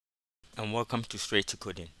and welcome to Straight to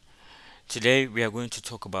Coding. Today we are going to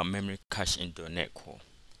talk about memory cache in .NET Core.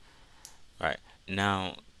 Right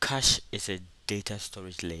now, cache is a data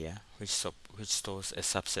storage layer which stores a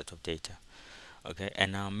subset of data. Okay,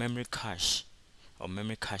 and now memory cache or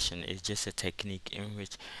memory caching is just a technique in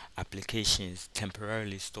which applications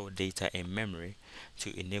temporarily store data in memory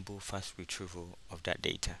to enable fast retrieval of that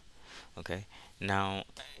data. Okay, now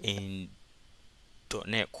in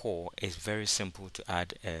 .NET Core, it's very simple to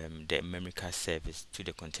add the memory cache service to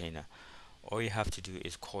the container. All you have to do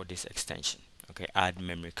is call this extension. Okay, add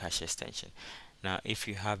memory cache extension. Now if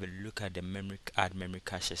you have a look at the add memory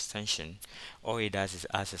cache extension, all it does is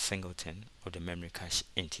adds a singleton of the memory cache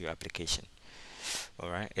into your application.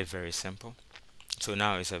 Alright, it's very simple. So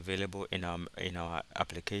now it's available in our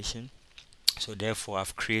application. So therefore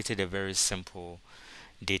I've created a very simple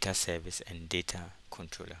data service and data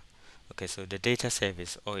controller. Okay, so the data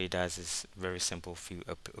service, all it does is very simple few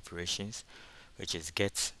operations, which is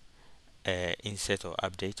get, insert or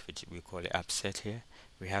update, which we call it upset here.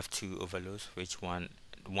 We have two overloads, which one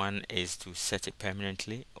is to set it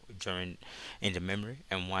permanently during in the memory,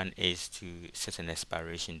 and one is to set an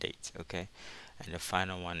expiration date. Okay, and the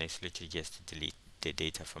final one is literally just to delete the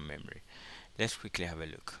data from memory. Let's quickly have a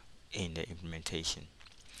look in the implementation.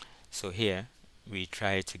 So here we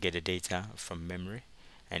try to get the data from memory,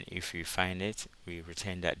 and if we find it, we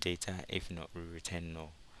return that data. If not, we return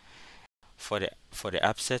no. For the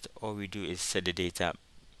upset, all we do is set the data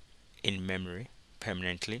in memory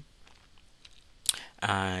permanently,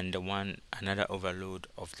 and another overload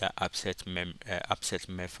of the upset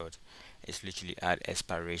method is literally add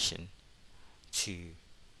expiration to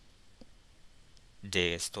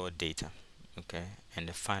the stored data. Okay, and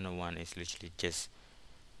the final one is literally just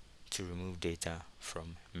to remove data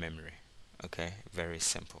from memory. Okay, very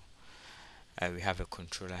simple. We have a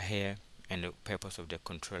controller here, and the purpose of the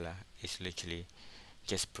controller is literally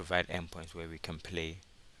just provide endpoints where we can play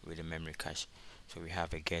with the memory cache. So we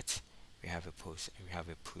have a get, we have a post, and we have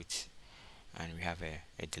a put, and we have a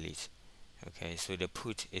delete. Okay, so the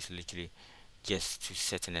put is literally just to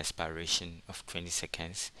set an expiration of 20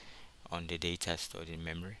 seconds on the data stored in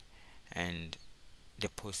memory, and the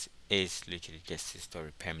post is literally just to store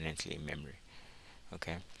it permanently in memory.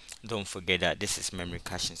 Okay, don't forget that this is memory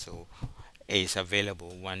caching, so it's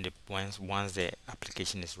available once the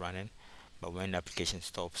application is running, but when the application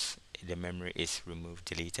stops, the memory is removed,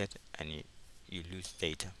 deleted, and you lose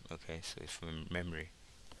data. Okay, so it's from memory.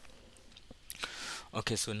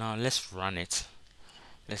 Okay, so now let's run it.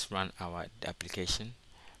 Let's run our application.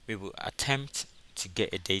 We will attempt to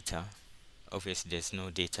get a data. Obviously there's no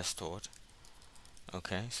data stored.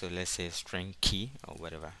 Okay, so let's say string key or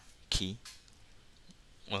whatever key.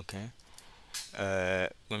 Okay,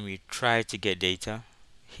 when we try to get data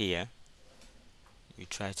here, we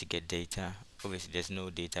try to get data. Obviously there's no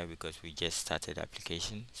data because we just started the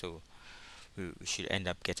application, so we should end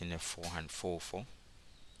up getting a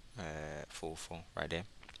 444 right there.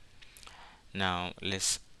 Now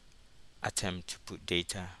let's attempt to put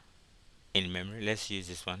data in memory. Let's use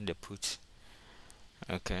this one, the put.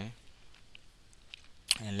 Okay,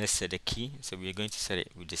 and let's set the key. So we're going to set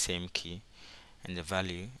it with the same key, and the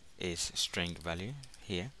value is string value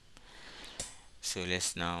here. So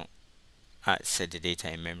let's now set the data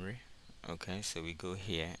in memory. Okay, so we go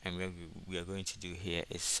here, and what we are going to do here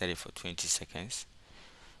is set it for 20 seconds.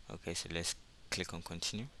 Okay, so let's click on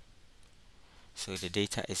continue. So the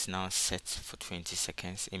data is now set for 20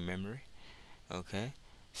 seconds in memory. Okay,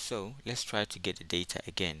 so let's try to get the data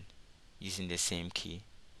again using the same key.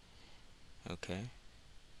 Okay,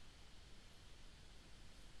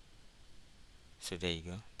 so there you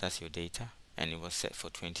go, that's your data, and it was set for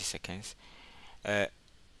 20 seconds.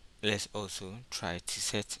 Let's also try to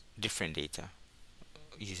set different data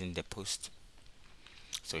using the post.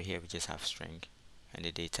 So here we just have string, and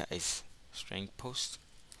the data is string post.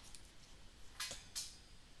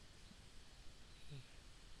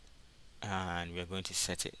 And we are going to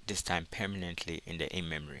set it this time permanently in the in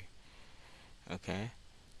memory. Okay,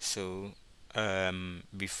 so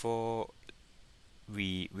before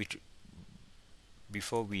we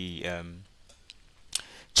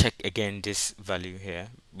check again this value here,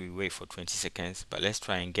 we wait for 20 seconds, but let's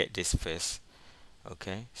try and get this first.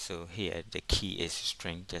 Okay, so here the key is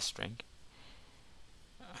string, just string,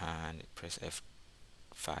 and press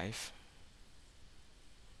F5.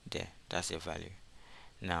 There, that's your value.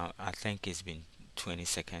 Now I think it's been 20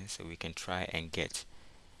 seconds, so we can try and get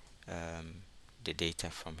the data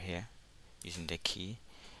from here using the key,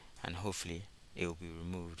 and hopefully it will be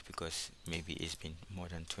removed because maybe it's been more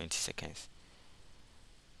than 20 seconds.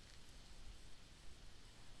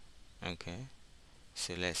 Okay,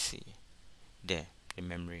 so let's see. there, the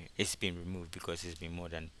memory it's been removed because it's been more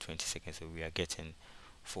than 20 seconds, so we are getting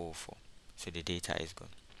 404. So the data is gone.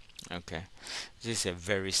 Okay, this is a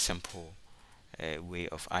very simple way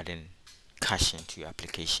of adding caching to your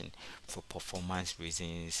application for performance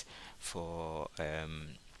reasons, for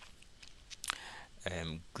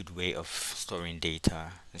good way of storing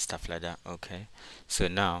data and stuff like that. Okay, so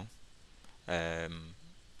now um,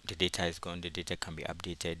 the data is gone, the data can be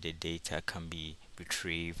updated, the data can be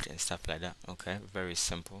retrieved and stuff like that. Okay, very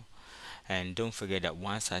simple. And don't forget that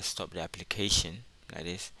once I stop the application like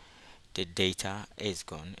this, the data is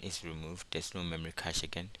gone, it's removed, there's no memory cache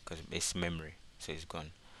again because it's memory, so it's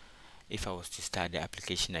gone. If I was to start the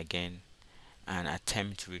application again and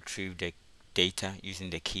attempt to retrieve the data using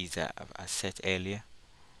the keys that I set earlier,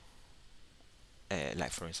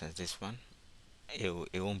 like for instance this one,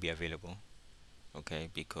 it won't be available. Okay,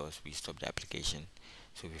 because we stopped the application,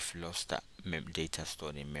 so we've lost that data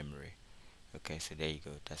stored in memory. Okay, so there you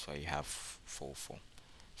go, that's why you have 404,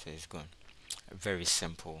 so it's gone. A very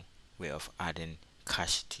simple way of adding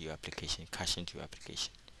cache to your application, caching to your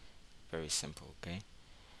application. Very simple. Okay,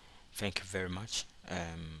 thank you very much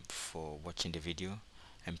for watching the video,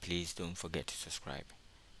 and please don't forget to subscribe.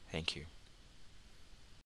 Thank you.